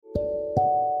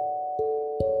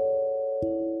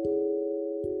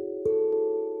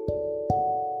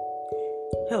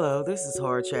Hello, this is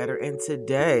Hard Chatter, and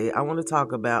today I want to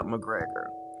talk about McGregor.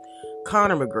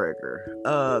 Conor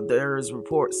McGregor. There's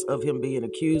reports of him being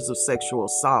accused of sexual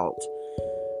assault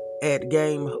at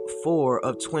Game 4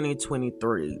 of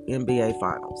 2023 NBA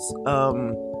Finals.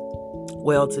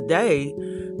 Today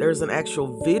there's an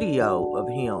actual video of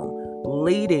him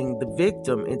leading the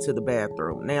victim into the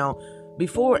bathroom. Now,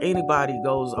 before anybody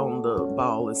goes on the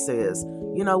ball and says,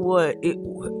 you know what,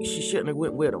 she shouldn't have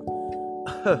went with him.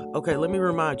 Okay, let me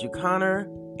remind you, Conor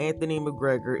Anthony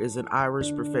McGregor is an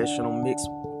Irish professional mixed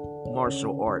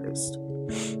martial artist.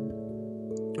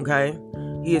 Okay?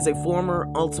 He is a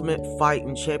former Ultimate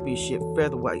Fighting Championship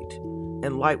featherweight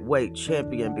and lightweight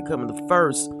champion, becoming the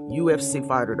first UFC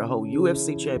fighter to hold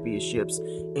UFC championships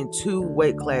in 2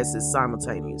 weight classes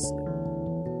simultaneously.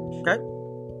 Okay?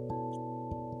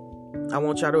 I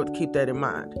want y'all to keep that in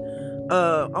mind.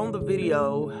 On the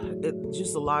video,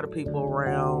 just a lot of people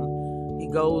around. He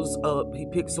goes up, he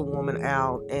picks a woman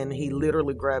out, and he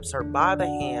literally grabs her by the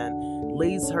hand,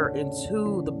 leads her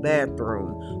into the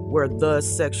bathroom where the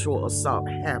sexual assault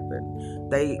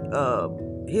happened. They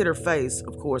hit her face,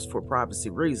 of course, for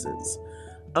privacy reasons.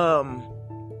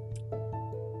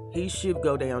 He should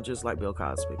go down just like Bill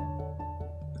Cosby.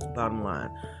 Bottom line.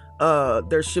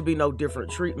 There should be no different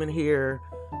treatment here.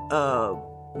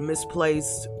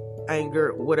 Misplaced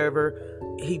anger, whatever.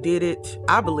 He did it.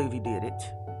 I believe he did it.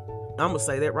 I'm going to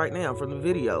say that right now from the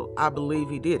video. I believe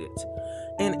he did it.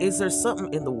 And is there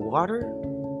something in the water?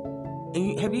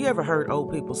 And have you ever heard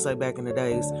old people say back in the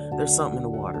days, there's something in the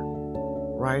water,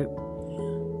 right?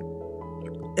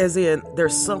 As in,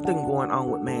 there's something going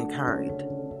on with mankind.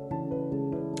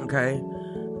 Okay?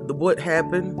 What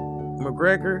happened,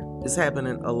 McGregor, is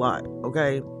happening a lot,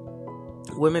 okay?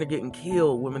 Women are getting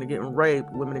killed, women are getting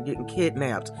raped, women are getting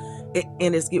kidnapped,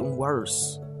 and it's getting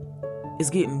worse. It's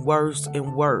getting worse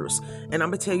and worse. And I'm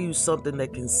going to tell you something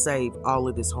that can save all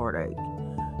of this heartache.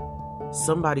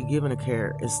 Somebody giving a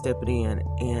care and stepping in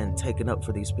and taking up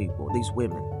for these people, these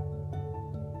women.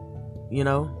 You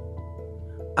know?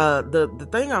 The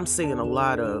thing I'm seeing a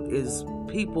lot of is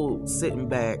people sitting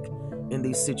back in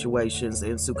these situations,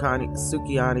 and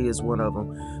Sukiani is one of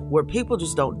them, where people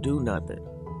just don't do nothing.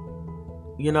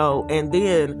 You know? And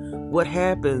then what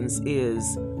happens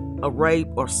is a rape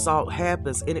or assault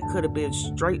happens, and it could have been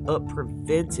straight up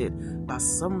prevented by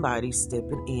somebody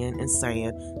stepping in and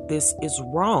saying, this is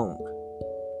wrong.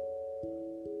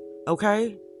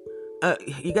 Okay?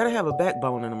 You got to have a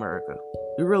backbone in America.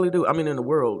 You really do. I mean, in the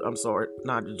world, I'm sorry,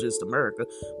 not just America,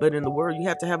 but in the world, you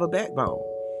have to have a backbone.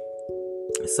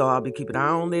 So I'll be keeping an eye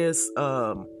on this.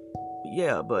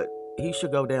 But he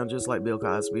should go down just like Bill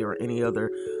Cosby or any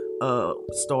other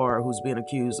star who's been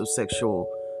accused of sexual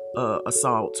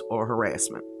assault or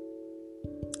harassment.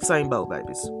 Same boat,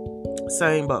 babies.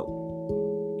 Same boat.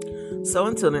 So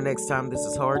until the next time, this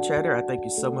is Hard Chatter. I thank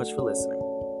you so much for listening.